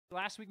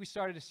Last week we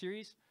started a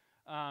series,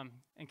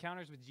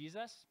 Encounters with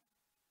Jesus,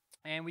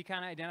 and we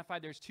kind of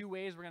identified there's two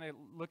ways we're going to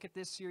look at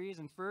this series.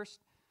 And first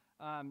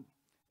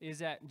is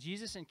that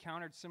Jesus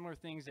encountered similar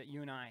things that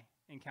you and I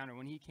encountered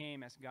when he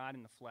came as God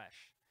in the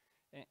flesh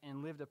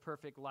and lived a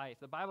perfect life.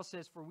 The Bible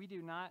says, "For we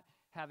do not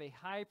have a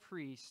high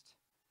priest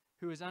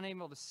who is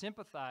unable to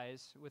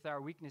sympathize with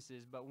our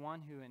weaknesses, but one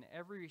who in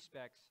every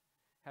respect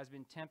has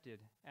been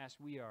tempted as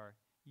we are,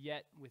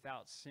 yet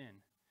without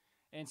sin."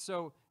 And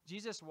so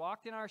Jesus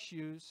walked in our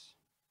shoes.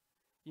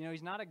 You know,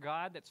 he's not a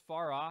God that's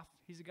far off.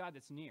 He's a God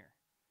that's near.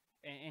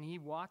 And he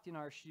walked in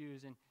our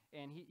shoes,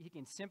 and he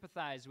can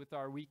sympathize with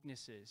our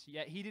weaknesses.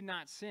 Yet he did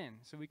not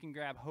sin, so we can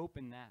grab hope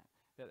in that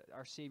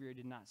our Savior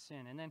did not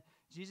sin. And then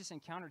Jesus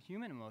encountered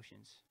human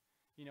emotions.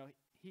 You know,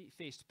 he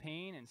faced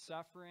pain and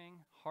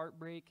suffering,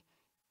 heartbreak,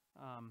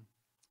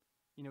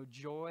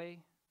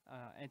 joy.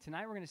 And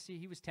tonight we're going to see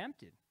he was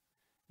tempted.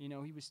 You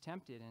know, he was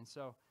tempted. And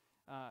so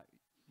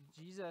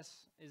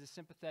Jesus is a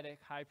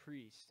sympathetic high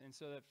priest. And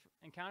so that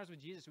encounters with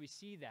Jesus, we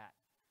see that.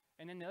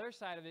 And then the other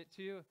side of it,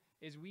 too,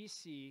 is we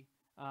see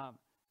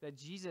that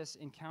Jesus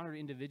encountered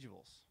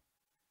individuals.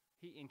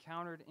 He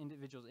encountered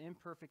individuals,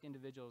 imperfect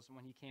individuals,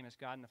 when he came as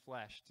God in the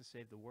flesh to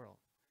save the world.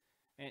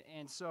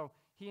 And so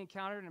he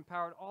encountered and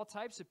empowered all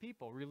types of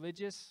people: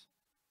 religious,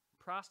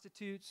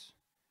 prostitutes,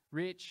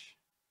 rich,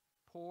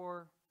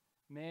 poor,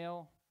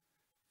 male,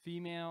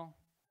 female,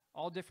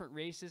 all different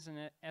races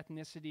and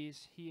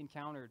ethnicities he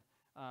encountered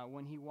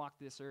when he walked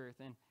this earth.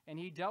 And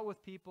he dealt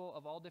with people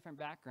of all different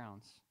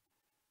backgrounds,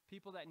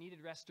 people that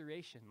needed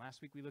restoration.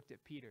 Last week we looked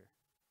at Peter,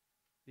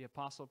 the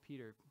Apostle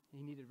Peter.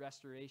 He needed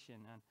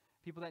restoration. And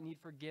people that need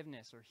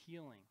forgiveness or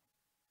healing.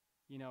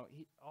 You know,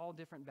 all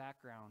different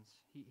backgrounds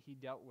he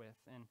dealt with.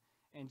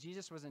 And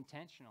Jesus was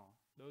intentional,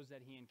 those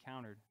that he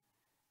encountered.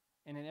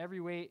 And in every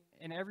way,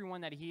 and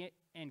everyone that he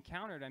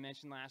encountered, I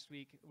mentioned last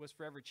week, was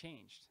forever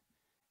changed.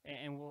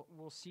 And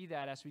we'll see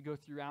that as we go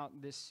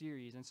throughout this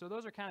series. And so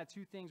those are kind of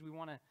two things we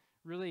want to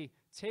really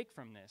take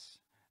from this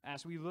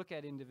as we look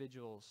at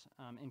individuals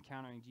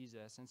encountering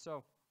Jesus. And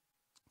so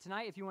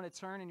tonight, if you want to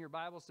turn in your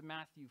Bibles to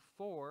Matthew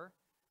 4,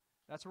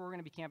 that's where we're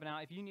going to be camping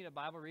out. If you need a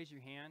Bible, raise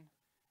your hand,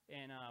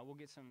 and we'll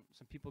get some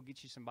people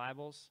get you some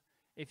Bibles.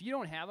 If you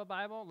don't have a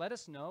Bible, let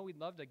us know. We'd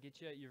love to get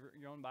you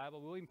your own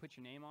Bible. We'll even put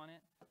your name on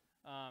it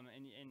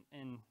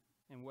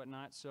and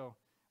whatnot. So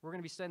we're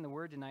going to be studying the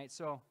Word tonight.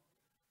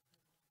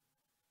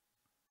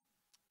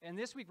 And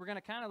this week, we're going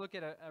to kind of look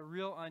at a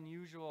real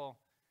unusual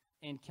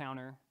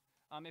encounter.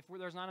 If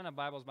there's not enough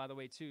Bibles, by the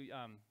way, too,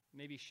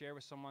 maybe share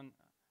with someone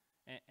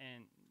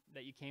and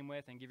that you came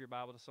with, and give your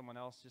Bible to someone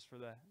else just for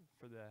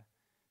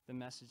the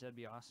message. That'd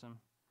be awesome.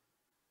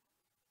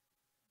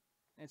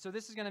 And so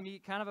this is going to be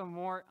kind of a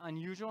more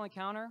unusual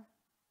encounter.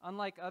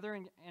 Unlike other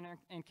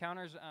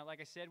encounters,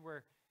 like I said,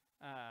 where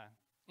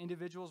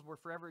individuals were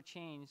forever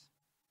changed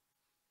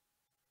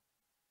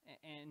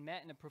and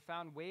met in a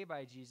profound way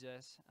by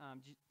Jesus.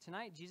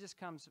 Tonight, Jesus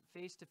comes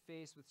face to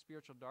face with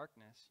spiritual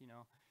darkness. You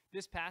know,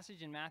 this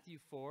passage in Matthew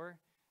 4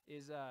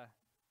 is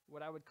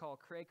what I would call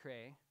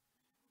cray-cray.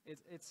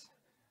 It's.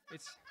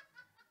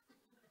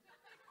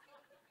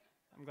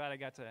 I'm glad I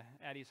got to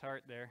Addie's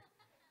heart there.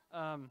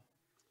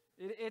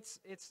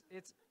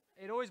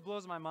 It always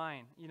blows my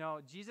mind. You know,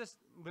 Jesus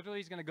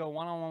literally is going to go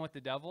one-on-one with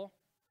the devil,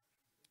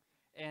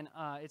 and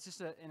it's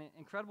just an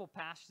incredible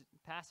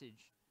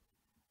passage.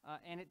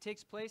 And it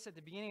takes place at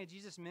the beginning of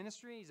Jesus'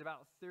 ministry. He's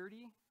about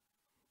 30.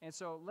 And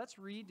so let's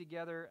read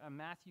together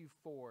Matthew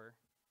 4,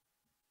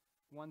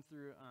 1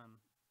 through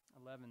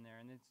 11 there.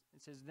 And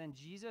it says, "Then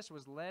Jesus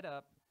was led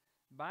up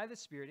by the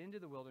Spirit into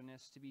the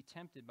wilderness to be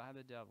tempted by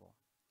the devil.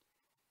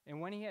 And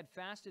when he had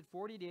fasted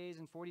 40 days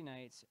and 40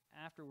 nights,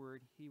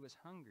 afterward he was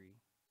hungry.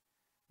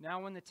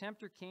 Now when the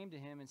tempter came to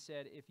him and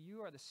said, 'If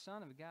you are the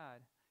Son of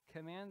God,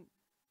 command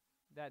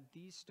that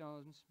these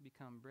stones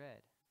become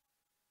bread.'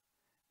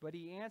 But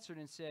he answered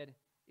and said,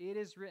 'It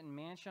is written,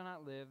 man shall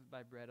not live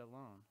by bread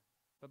alone,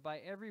 but by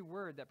every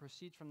word that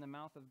proceeds from the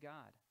mouth of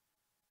God.'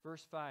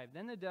 Verse 5,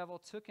 "Then the devil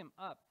took him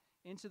up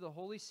into the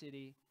holy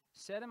city,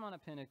 set him on a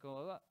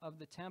pinnacle of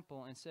the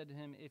temple, and said to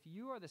him, 'If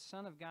you are the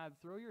Son of God,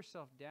 throw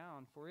yourself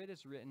down, for it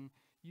is written,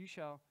 he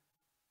shall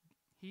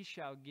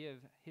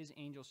give his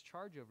angels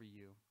charge over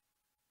you,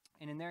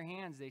 and in their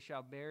hands they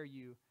shall bear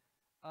you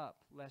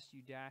up, lest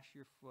you dash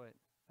your foot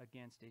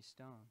against a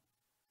stone.'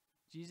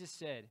 Jesus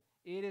said,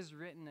 'It is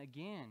written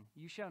again,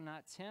 you shall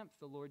not tempt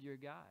the Lord your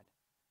God.'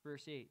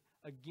 Verse 8,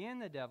 "Again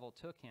the devil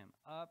took him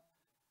up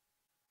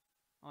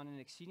on an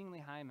exceedingly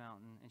high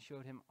mountain and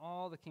showed him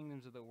all the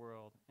kingdoms of the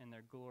world and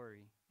their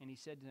glory. And he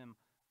said to him,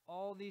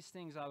 'All these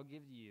things I will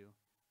give to you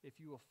if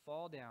you will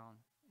fall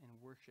down and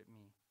worship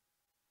me.'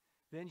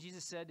 Then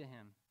Jesus said to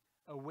him,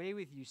 'Away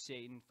with you,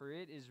 Satan, for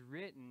it is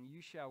written,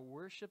 you shall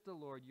worship the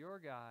Lord your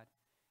God,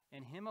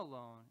 and him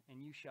alone,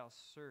 and you shall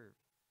serve.'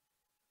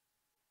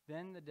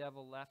 Then the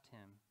devil left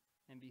him,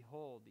 and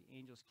behold, the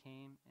angels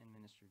came and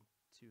ministered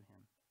to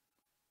him."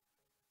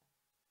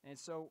 And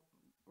so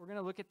we're going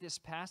to look at this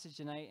passage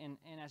tonight, and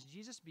as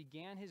Jesus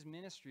began his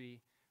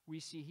ministry, we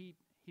see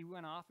he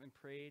went off and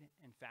prayed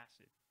and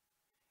fasted.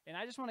 And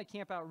I just want to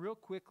camp out real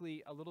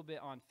quickly a little bit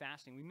on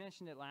fasting. We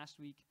mentioned it last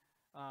week,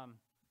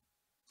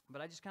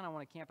 but I just kind of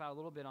want to camp out a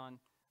little bit on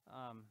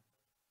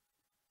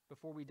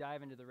before we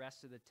dive into the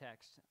rest of the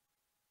text.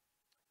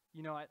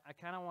 You know, I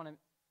kind of want to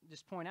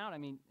just point out, I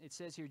mean, it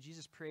says here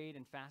Jesus prayed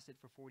and fasted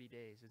for 40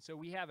 days. And so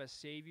we have a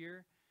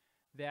Savior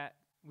that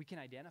we can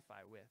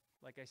identify with.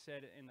 Like I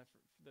said in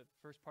the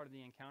first part of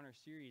the Encounter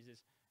series,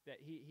 is that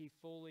he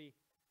fully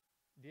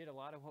did a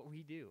lot of what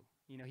we do.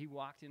 You know, he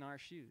walked in our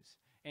shoes.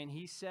 And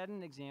he set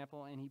an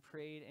example, and he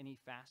prayed, and he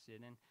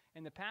fasted. And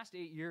in the past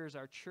 8 years,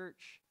 our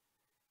church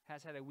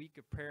has had a week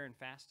of prayer and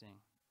fasting.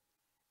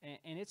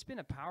 And it's been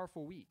a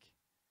powerful week.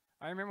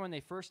 I remember when they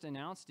first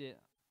announced it,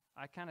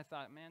 I kind of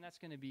thought, man, that's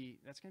going to be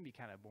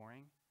kind of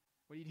boring.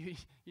 What do?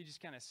 You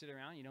just kind of sit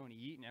around, you know, and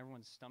eat, and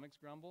everyone's stomachs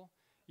grumble,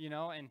 you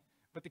know.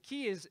 But the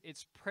key is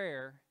it's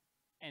prayer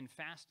and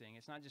fasting.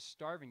 It's not just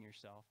starving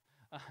yourself.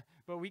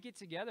 But we get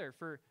together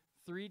for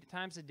 3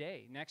 times a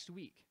day next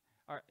week.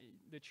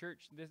 The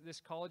church, this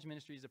college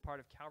ministry is a part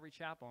of Calvary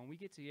Chapel, and we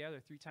get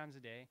together 3 times a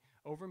day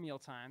over meal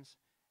times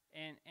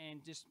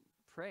and just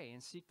pray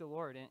and seek the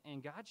Lord,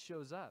 and God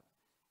shows up.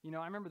 You know,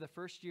 I remember the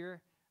first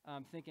year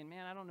thinking,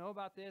 man, I don't know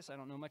about this. I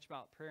don't know much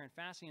about prayer and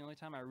fasting. The only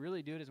time I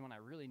really do it is when I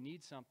really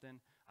need something.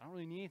 I don't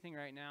really need anything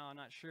right now. I'm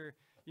not sure,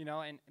 you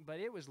know, but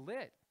it was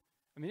lit.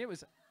 I mean, it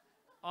was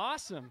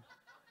awesome.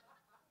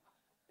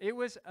 It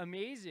was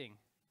amazing.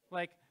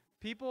 Like,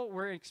 people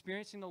were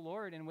experiencing the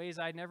Lord in ways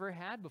I'd never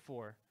had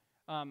before.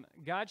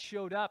 God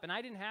showed up, and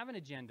I didn't have an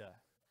agenda.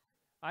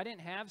 I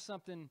didn't have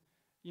something,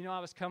 you know, I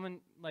was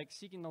coming, like,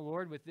 seeking the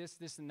Lord with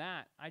this, and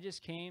that. I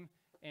just came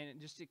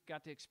and just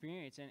got to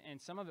experience, and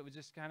some of it was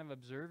just kind of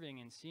observing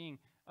and seeing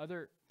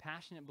other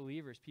passionate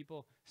believers,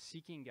 people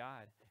seeking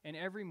God. And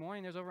every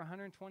morning, there's over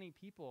 120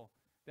 people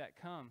that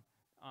come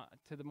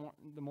to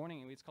the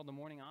morning, it's called the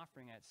morning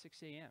offering at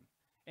 6 a.m.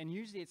 And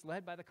usually it's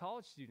led by the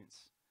college students.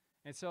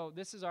 And so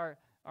this is our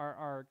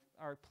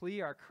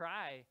plea, our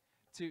cry,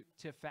 to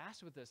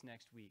fast with us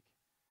next week,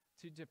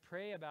 to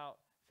pray about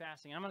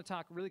fasting. I'm going to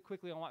talk really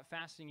quickly on what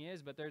fasting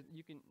is, but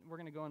we're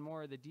going to go in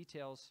more of the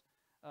details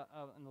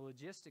and the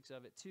logistics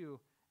of it too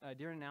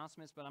during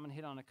announcements. But I'm going to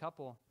hit on a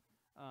couple.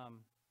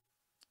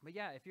 But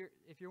yeah,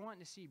 if you're wanting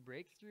to see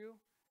breakthrough,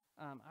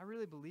 I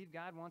really believe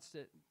God wants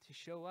to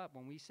show up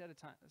when we set a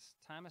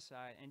time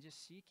aside and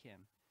just seek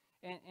Him.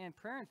 And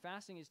prayer and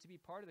fasting is to be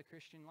part of the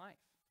Christian life.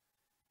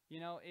 You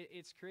know,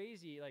 it's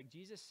crazy. Like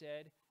Jesus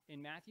said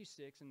in Matthew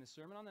 6 in the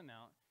Sermon on the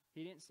Mount,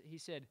 he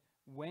said,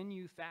 when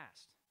you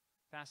fast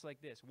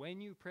like this. When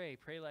you pray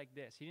like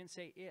this. He didn't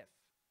say if.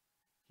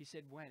 He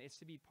said when. It's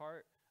to be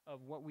part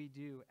of what we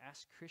do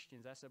as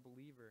Christians, as a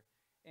believer.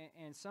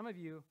 And some of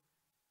you,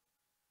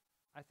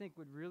 I think,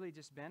 would really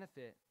just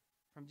benefit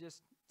from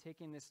just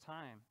taking this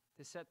time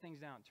to set things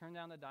down, turn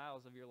down the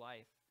dials of your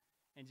life,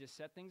 and just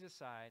set things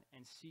aside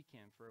and seek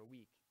Him for a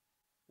week.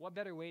 What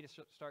better way to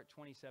start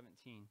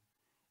 2017?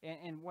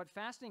 And what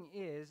fasting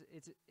is,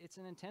 it's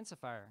an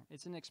intensifier.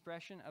 It's an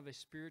expression of a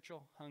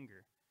spiritual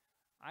hunger.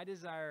 I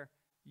desire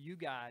you,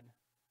 God,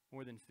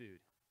 more than food.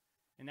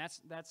 And that's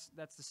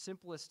the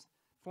simplest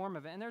form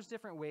of it. And there's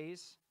different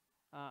ways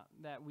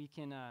that we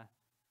can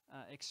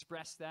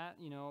express that.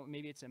 You know,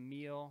 maybe it's a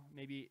meal.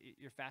 Maybe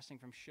you're fasting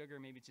from sugar.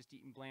 Maybe it's just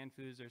eating bland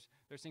foods.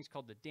 There's things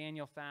called the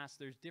Daniel fast.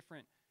 There's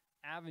different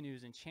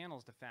avenues and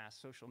channels to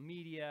fast. Social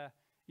media.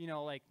 You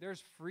know, like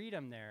there's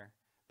freedom there.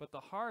 But the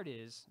heart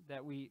is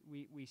that we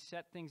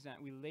set things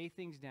down, we lay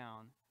things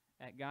down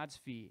at God's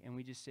feet, and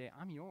we just say,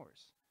 I'm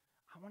yours.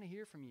 I want to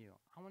hear from you.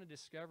 I want to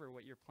discover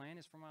what your plan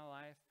is for my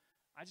life.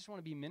 I just want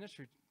to be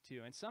ministered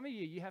to. And some of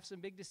you have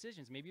some big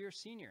decisions. Maybe you're a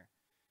senior.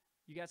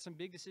 You got some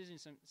big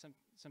decisions,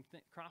 some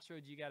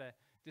crossroads you got to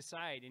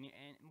decide. And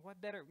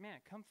what better, man,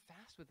 come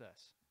fast with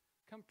us.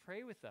 Come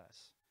pray with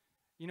us.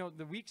 You know,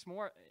 the week's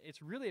more,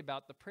 it's really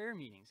about the prayer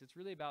meetings. It's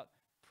really about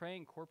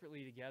praying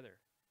corporately together.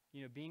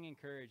 You know, being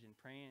encouraged and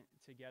praying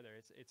together.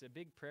 It's a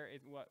big prayer.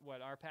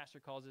 What our pastor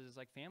calls it is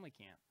like family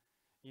camp,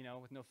 you know,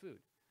 with no food.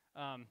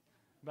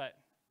 But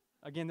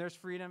again, there's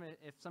freedom.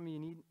 If some of you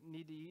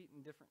need to eat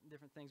and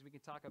different things, we can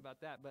talk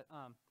about that. But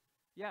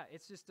yeah,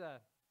 it's just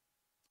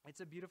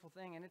it's a beautiful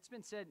thing. And it's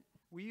been said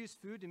we use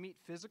food to meet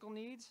physical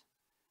needs,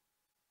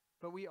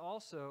 but we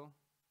also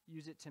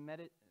use it to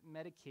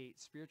medicate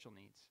spiritual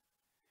needs.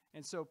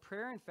 And so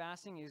prayer and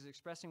fasting is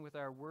expressing with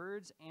our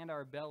words and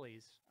our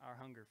bellies our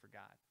hunger for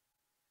God.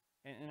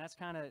 And that's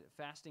kind of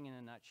fasting in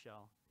a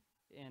nutshell.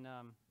 And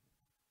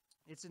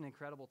it's an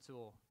incredible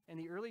tool. And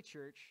the early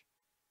church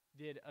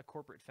did a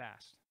corporate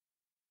fast.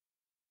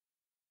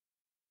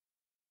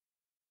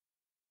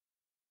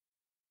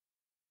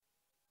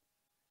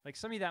 Like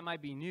some of you that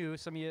might be new.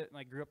 Some of you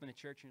like grew up in the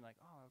church and you're like,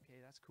 oh,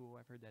 okay, that's cool.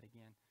 I've heard that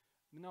again.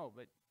 No,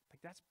 but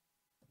like that's,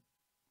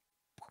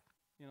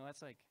 you know,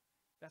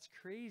 that's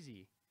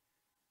crazy.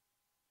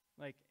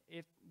 Like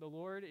if the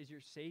Lord is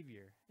your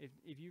Savior,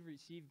 if you've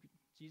received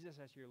Jesus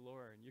as your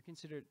Lord, you're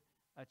considered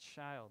a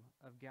child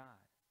of God.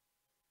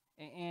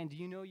 And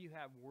you know you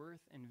have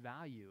worth and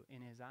value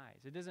in His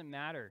eyes. It doesn't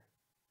matter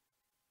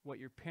what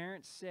your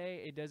parents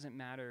say. It doesn't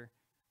matter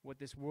what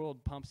this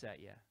world pumps at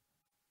you.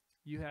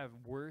 You have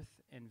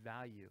worth and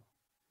value.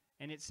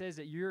 And it says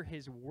that you're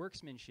his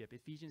workmanship.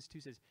 Ephesians 2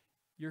 says,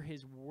 you're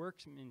his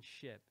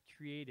workmanship,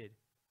 created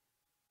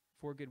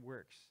for good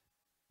works.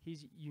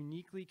 He's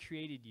uniquely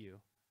created you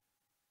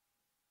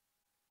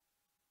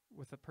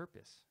with a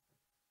purpose.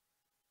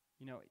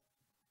 You know,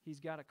 he's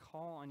got a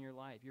call on your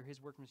life. You're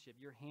his workmanship.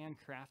 You're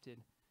handcrafted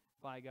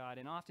by God.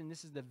 And often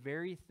this is the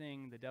very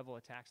thing the devil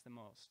attacks the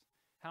most.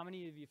 How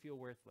many of you feel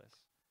worthless?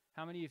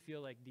 How many of you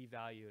feel like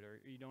devalued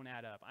or you don't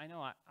add up? I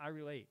know, I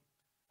relate.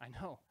 I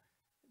know.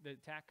 The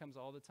attack comes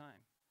all the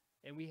time.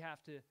 And we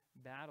have to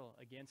battle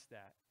against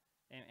that.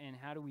 And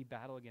how do we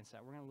battle against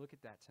that? We're going to look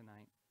at that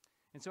tonight.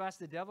 And so as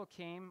the devil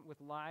came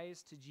with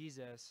lies to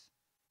Jesus,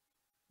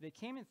 they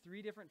came in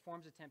three different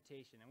forms of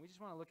temptation. And we just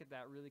want to look at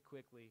that really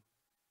quickly.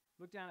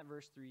 Look down at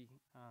verse 3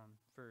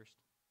 first.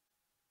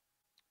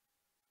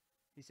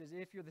 He says,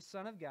 if you're the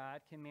Son of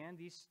God, command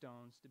these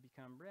stones to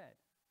become bread.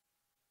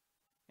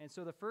 And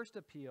so the first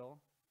appeal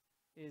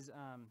is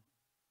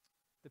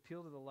the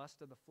appeal to the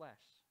lust of the flesh.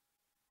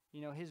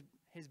 You know,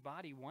 his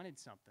body wanted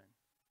something.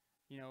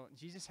 You know,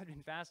 Jesus had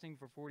been fasting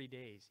for 40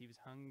 days. He was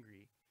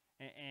hungry.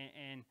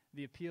 And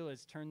the appeal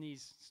is turn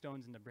these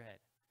stones into bread.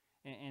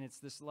 And it's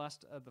this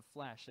lust of the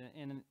flesh.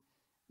 And,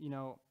 you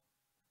know,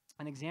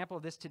 an example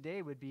of this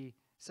today would be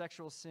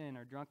sexual sin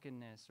or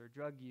drunkenness or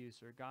drug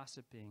use or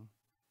gossiping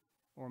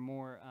or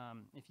more.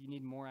 If you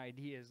need more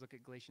ideas, look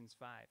at Galatians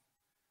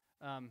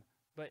 5.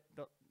 But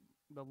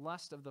the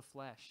lust of the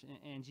flesh.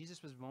 And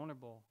Jesus was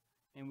vulnerable,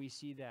 and we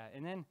see that.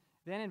 And then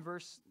in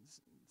verse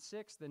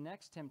 6, the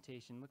next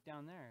temptation, look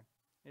down there.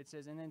 It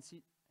says, and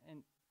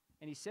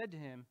he said to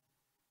him,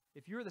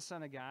 if you are the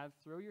Son of God,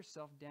 throw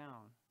yourself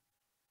down.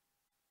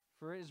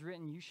 For it is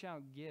written, you shall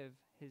give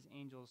his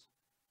angels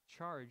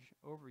charge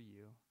over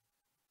you,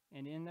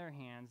 and in their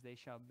hands they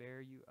shall bear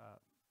you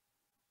up,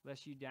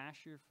 lest you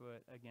dash your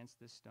foot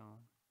against the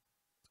stone.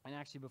 And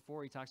actually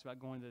before he talks about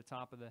going to the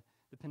top of the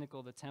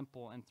pinnacle of the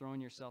temple and throwing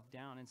yourself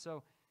down. And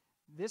so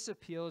this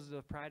appeals to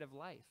the pride of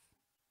life.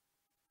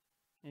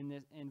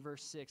 In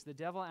verse 6, the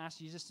devil asked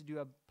Jesus to do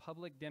a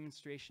public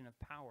demonstration of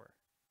power.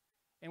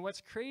 And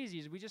what's crazy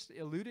is we just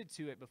alluded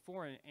to it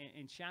before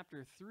in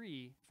chapter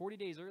 3, 40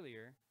 days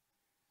earlier.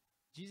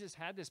 Jesus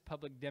had this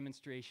public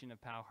demonstration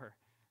of power.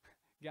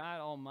 God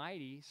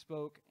Almighty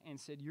spoke and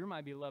said, you're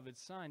my beloved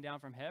Son, down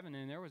from heaven,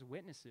 and there was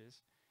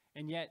witnesses.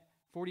 And yet,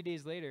 40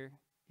 days later,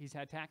 he's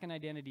attacking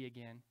identity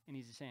again, and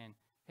he's saying,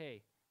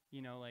 hey,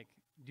 you know, like,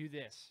 do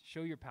this,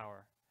 show your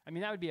power. I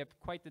mean, that would be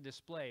quite the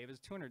display. It was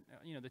 200,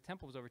 the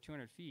temple was over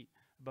 200 feet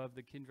above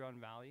the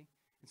Kidron Valley.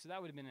 And so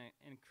that would have been an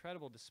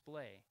incredible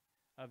display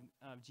of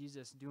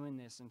Jesus doing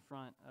this in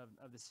front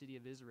of the city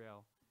of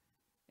Israel.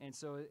 And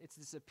so it's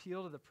this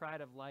appeal to the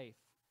pride of life.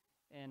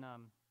 And,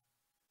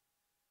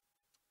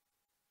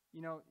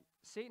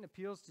 Satan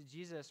appeals to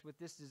Jesus with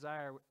this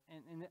desire,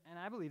 and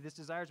I believe this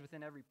desire is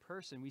within every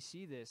person. We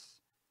see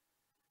this,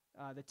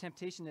 the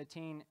temptation to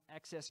attain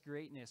excess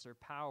greatness or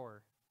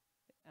power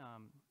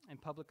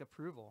and public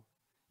approval.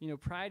 You know,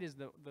 pride is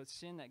the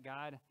sin that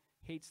God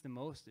hates the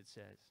most, it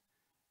says.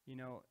 You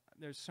know,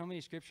 there's so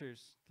many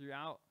scriptures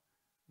throughout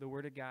the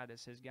Word of God that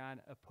says God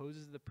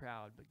opposes the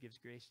proud but gives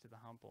grace to the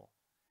humble.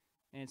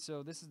 And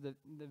so this is the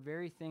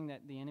very thing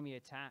that the enemy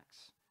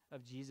attacks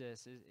of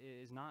Jesus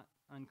is not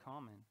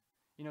uncommon.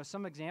 You know,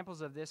 some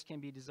examples of this can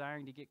be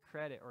desiring to get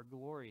credit or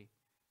glory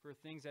for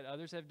things that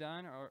others have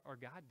done or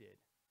God did.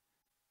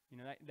 You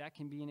know, that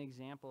can be an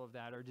example of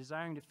that. Or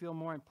desiring to feel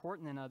more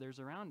important than others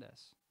around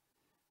us.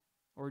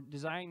 Or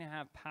desiring to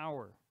have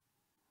power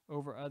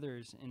over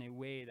others in a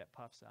way that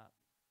puffs up.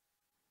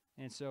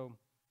 And so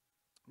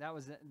that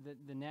was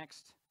the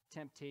next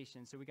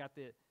temptation. So we got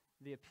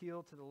the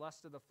appeal to the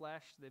lust of the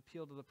flesh, the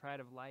appeal to the pride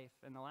of life.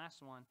 And the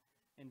last one,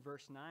 in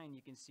verse 9,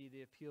 you can see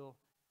the appeal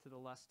to the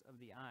lust of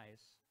the eyes.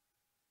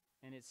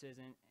 And it says,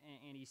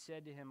 and he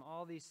said to him,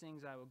 all these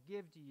things I will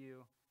give to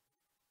you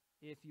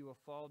if you will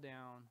fall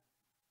down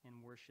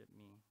and worship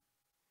me.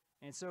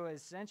 And so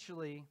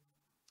essentially,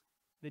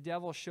 the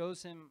devil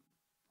shows him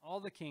all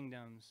the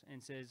kingdoms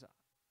and says,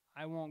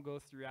 I won't go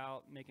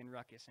throughout making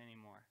ruckus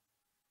anymore.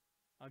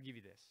 I'll give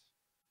you this.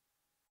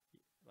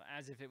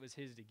 As if it was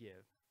his to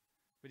give.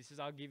 But he says,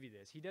 I'll give you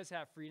this. He does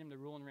have freedom to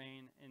rule and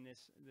reign in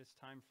this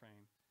time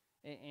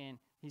frame. And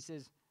he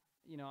says,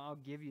 I'll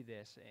give you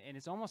this. And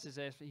it's almost as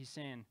if he's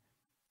saying,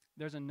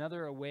 there's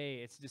another way.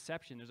 It's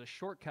deception. There's a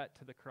shortcut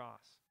to the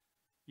cross.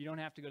 You don't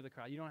have to go to the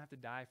cross. You don't have to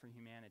die for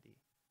humanity.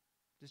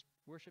 Just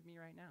worship me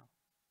right now.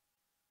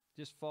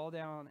 Just fall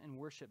down and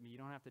worship me. You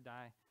don't have to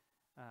die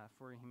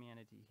for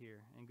humanity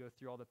here and go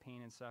through all the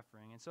pain and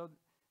suffering. And so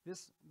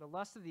the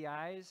lust of the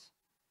eyes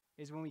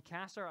is when we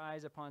cast our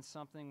eyes upon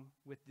something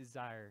with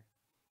desire,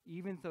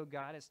 even though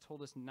God has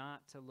told us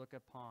not to look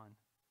upon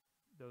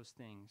those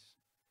things.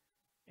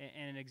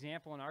 And an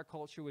example in our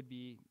culture would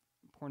be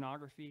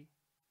pornography.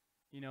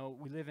 You know,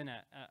 we live in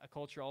a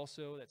culture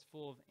also that's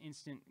full of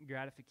instant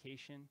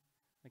gratification.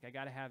 Like, I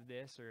got to have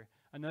this. Or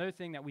another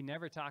thing that we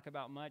never talk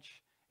about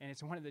much, and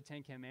it's one of the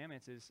 10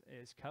 Commandments, is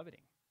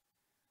coveting.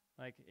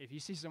 Like, if you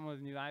see someone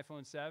with a new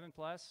iPhone 7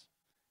 Plus,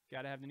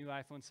 got to have the new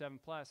iPhone 7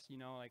 Plus. You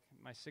know, like,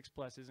 my 6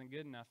 Plus isn't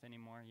good enough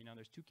anymore. You know,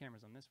 there's 2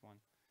 cameras on this one,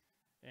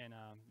 and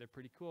they're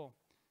pretty cool.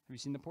 Have you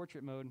seen the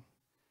portrait mode?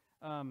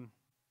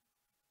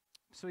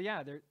 So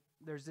yeah,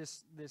 there's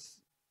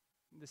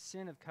the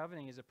sin of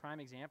coveting is a prime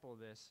example of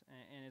this,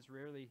 and it's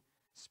rarely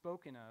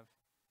spoken of.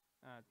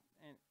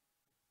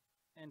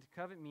 And to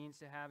covet means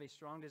to have a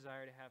strong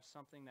desire to have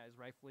something that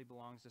rightfully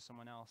belongs to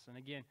someone else. And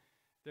again,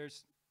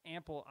 there's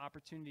ample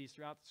opportunities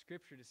throughout the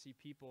Scripture to see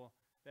people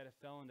that have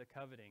fell into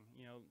coveting.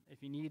 You know,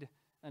 if you need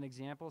an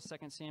example,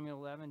 2 Samuel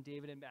 11,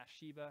 David and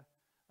Bathsheba.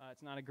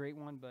 It's not a great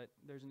one, but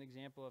there's an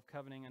example of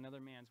coveting another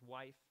man's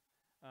wife.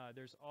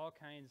 There's all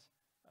kinds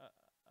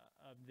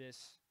of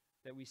this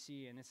that we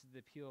see, and this is the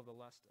appeal of the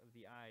lust of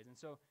the eyes. And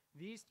so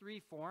these 3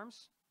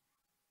 forms,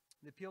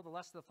 the appeal of the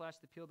lust of the flesh,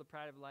 the appeal of the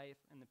pride of life,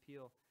 and the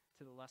appeal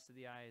to the lust of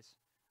the eyes,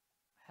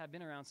 have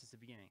been around since the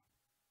beginning.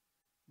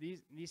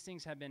 These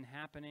things have been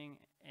happening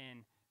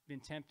and been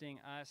tempting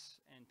us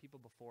and people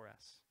before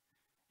us.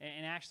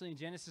 And actually in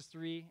Genesis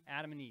 3,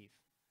 Adam and Eve,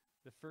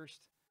 the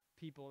first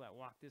people that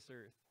walked this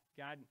earth,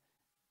 God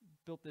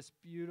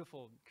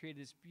created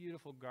this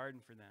beautiful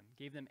garden for them,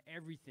 gave them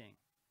everything,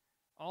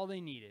 all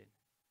they needed,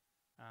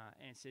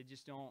 and said,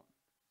 just don't,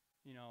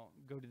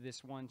 go to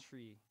this one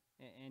tree.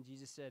 And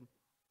Jesus said,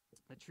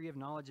 the tree of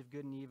knowledge of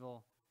good and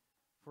evil,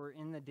 for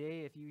in the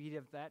day if you eat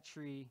of that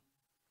tree,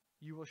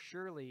 you will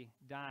surely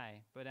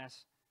die. But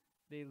as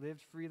they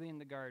lived freely in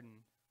the garden,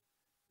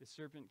 the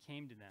serpent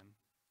came to them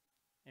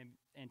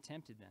and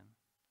tempted them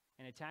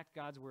and attacked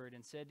God's word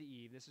and said to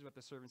Eve, this is what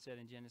the serpent said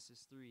in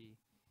Genesis 3,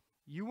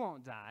 you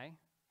won't die.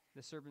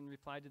 The serpent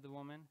replied to the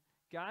woman,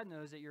 God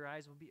knows that your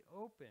eyes will be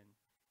open,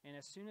 and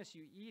as soon as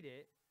you eat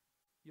it,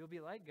 you'll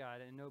be like God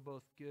and know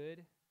both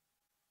good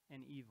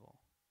and evil.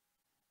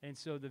 And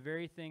so the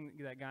very thing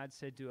that God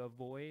said to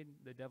avoid,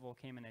 the devil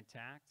came and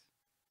attacked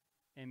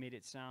and made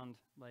it sound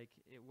like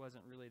it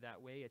wasn't really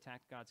that way,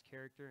 attacked God's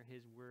character,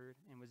 his word,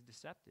 and was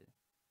deceptive.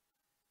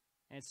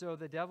 And so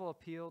the devil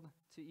appealed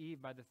to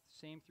Eve by the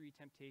same 3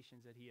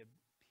 temptations that he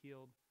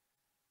appealed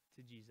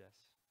to Jesus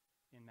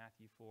in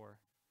Matthew 4.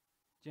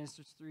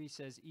 Genesis 3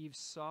 says, Eve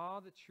saw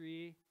the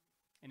tree,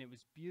 and it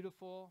was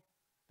beautiful.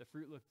 The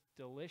fruit looked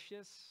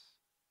delicious,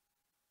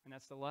 and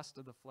that's the lust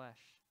of the flesh.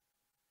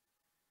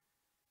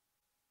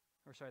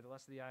 The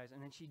lust of the eyes.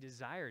 And then she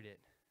desired it,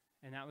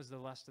 and that was the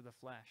lust of the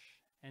flesh.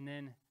 And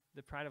then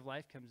the pride of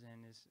life comes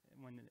in is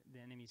when the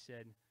enemy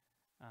said,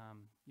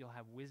 you'll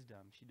have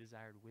wisdom. She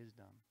desired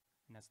wisdom,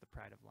 and that's the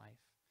pride of life.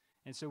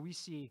 And so we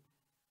see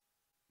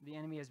the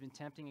enemy has been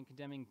tempting and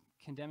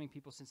condemning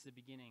people since the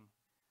beginning.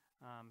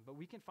 But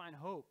we can find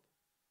hope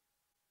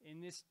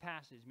in this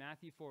passage,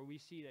 Matthew 4. We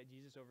see that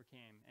Jesus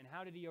overcame. And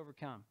how did he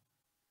overcome?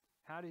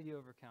 How did he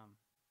overcome?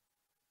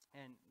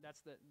 And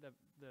that's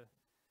the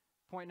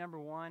point number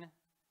 1.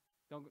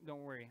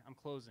 Don't worry, I'm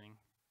closing.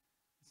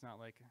 It's not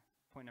like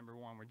point number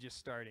 1. We're just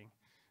starting.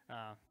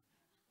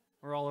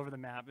 We're all over the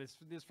map.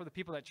 This for the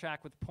people that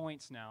track with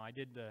points now. I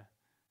did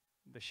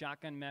the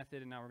shotgun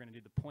method, and now we're going to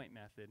do the point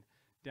method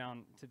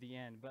down to the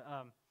end. But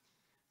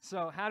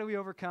so how do we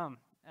overcome?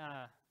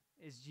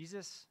 Is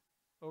Jesus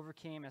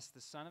overcame as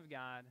the Son of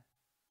God,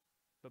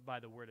 but by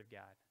the Word of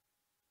God.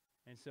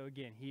 And so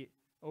again, he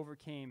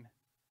overcame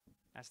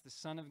as the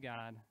Son of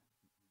God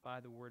by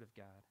the Word of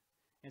God.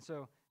 And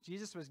so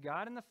Jesus was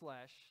God in the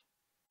flesh,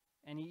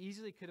 and he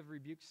easily could have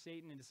rebuked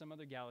Satan into some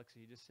other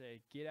galaxy, just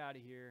say, get out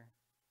of here,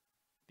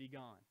 be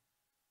gone.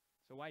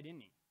 So why didn't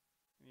he?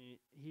 I mean,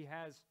 he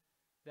has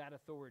that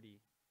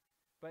authority.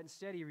 But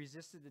instead, he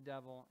resisted the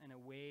devil in a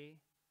way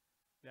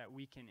that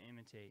we can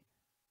imitate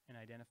and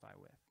identify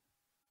with.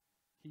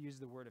 He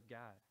used the Word of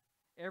God.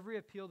 Every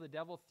appeal the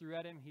devil threw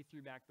at him, he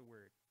threw back the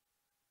Word.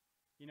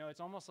 You know, it's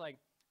almost like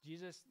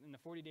Jesus, in the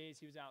 40 days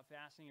he was out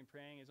fasting and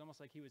praying, it's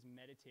almost like he was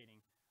meditating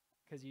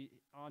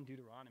on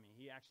Deuteronomy.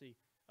 He actually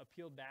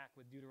appealed back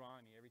with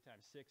Deuteronomy every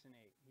time, 6 and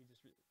 8.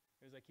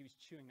 It was like he was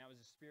chewing. That was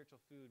his spiritual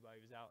food while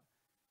he was out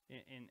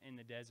in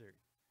the desert.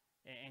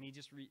 And he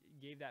just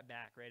gave that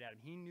back right at him.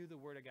 He knew the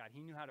Word of God. He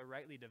knew how to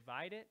rightly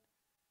divide it,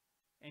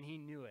 and he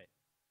knew it.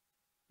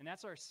 And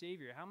that's our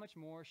Savior. How much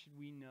more should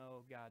we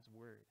know God's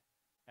Word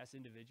as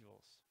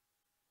individuals?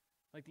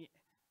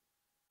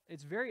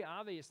 It's very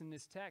obvious in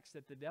this text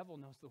that the devil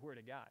knows the Word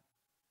of God.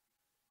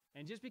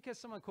 And just because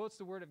someone quotes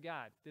the Word of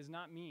God does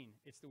not mean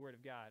it's the Word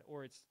of God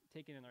or it's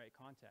taken in the right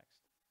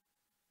context.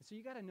 And so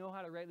you got to know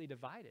how to rightly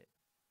divide it.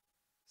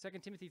 2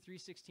 Timothy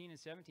 3:16 and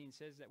 17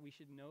 says that we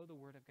should know the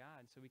Word of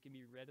God so we can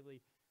be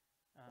readily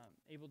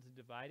able to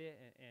divide it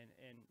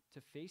and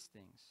to face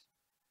things.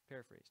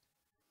 Paraphrased.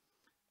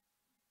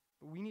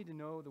 But we need to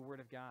know the Word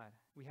of God.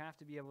 We have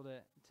to be able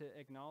to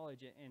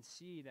acknowledge it and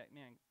see that,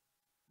 man,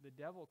 the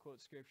devil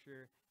quotes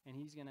Scripture, and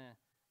he's going to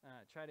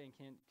try to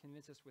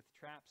convince us with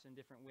traps in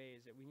different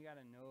ways, that we got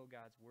to know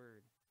God's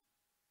Word.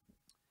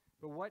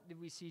 But what did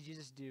we see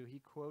Jesus do? He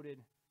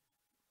quoted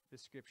the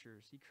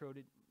Scriptures. He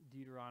quoted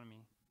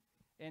Deuteronomy.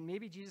 And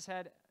maybe Jesus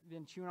had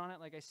been chewing on it,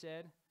 like I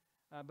said,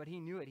 but he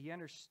knew it. He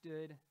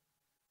understood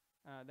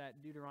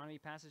that Deuteronomy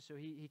passage. So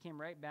he came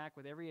right back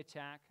with every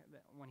attack.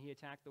 When he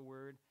attacked the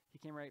word, he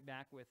came right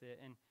back with it.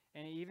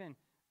 And even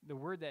the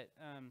word that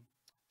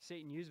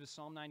Satan used was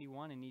Psalm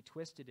 91, and he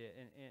twisted it,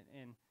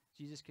 and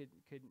Jesus could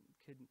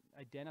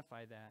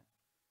identify that.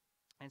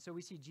 And so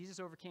we see Jesus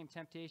overcame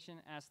temptation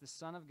as the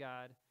Son of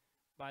God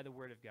by the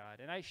Word of God.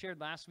 And I shared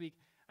last week,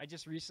 I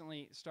just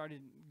recently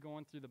started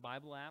going through the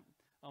Bible app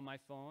on my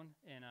phone,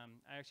 and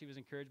I actually was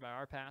encouraged by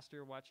our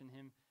pastor watching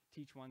him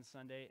teach one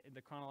Sunday in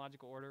the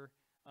chronological order.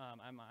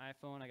 On my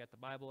iPhone, I got the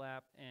Bible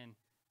app, and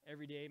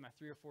every day my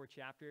 3 or 4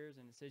 chapters,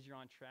 and it says you're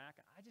on track.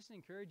 I just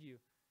encourage you,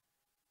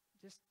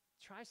 just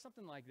try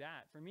something like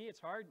that. For me, it's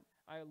hard.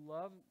 I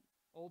love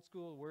old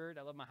school Word.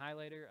 I love my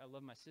highlighter. I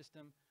love my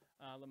system.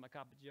 I love my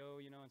cup of Joe,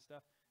 and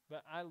stuff.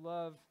 But I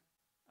love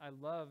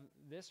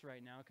this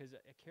right now because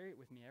I carry it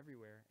with me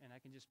everywhere, and I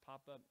can just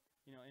pop up,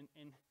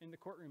 in the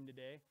courtroom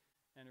today,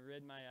 and I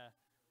read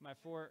my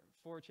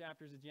four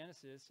chapters of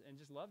Genesis and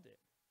just loved it.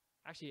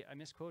 Actually, I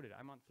misquoted.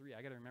 I'm on 3.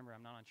 I got to remember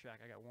I'm not on track.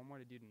 I got one more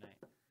to do tonight.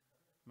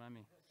 Remind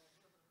me.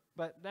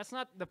 But that's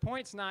not the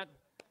point's. Not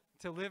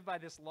to live by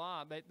this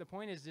law, but the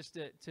point is just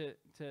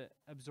to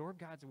absorb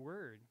God's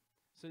word,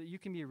 so that you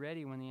can be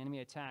ready when the enemy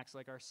attacks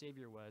like our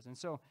Savior was. And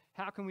so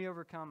how can we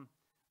overcome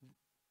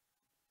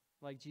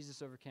like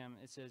Jesus overcame?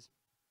 It says,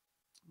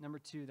 number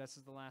 2, this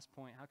is the last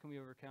point. How can we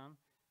overcome?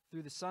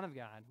 Through the Son of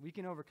God. We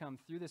can overcome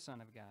through the Son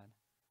of God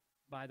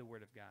by the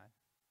Word of God.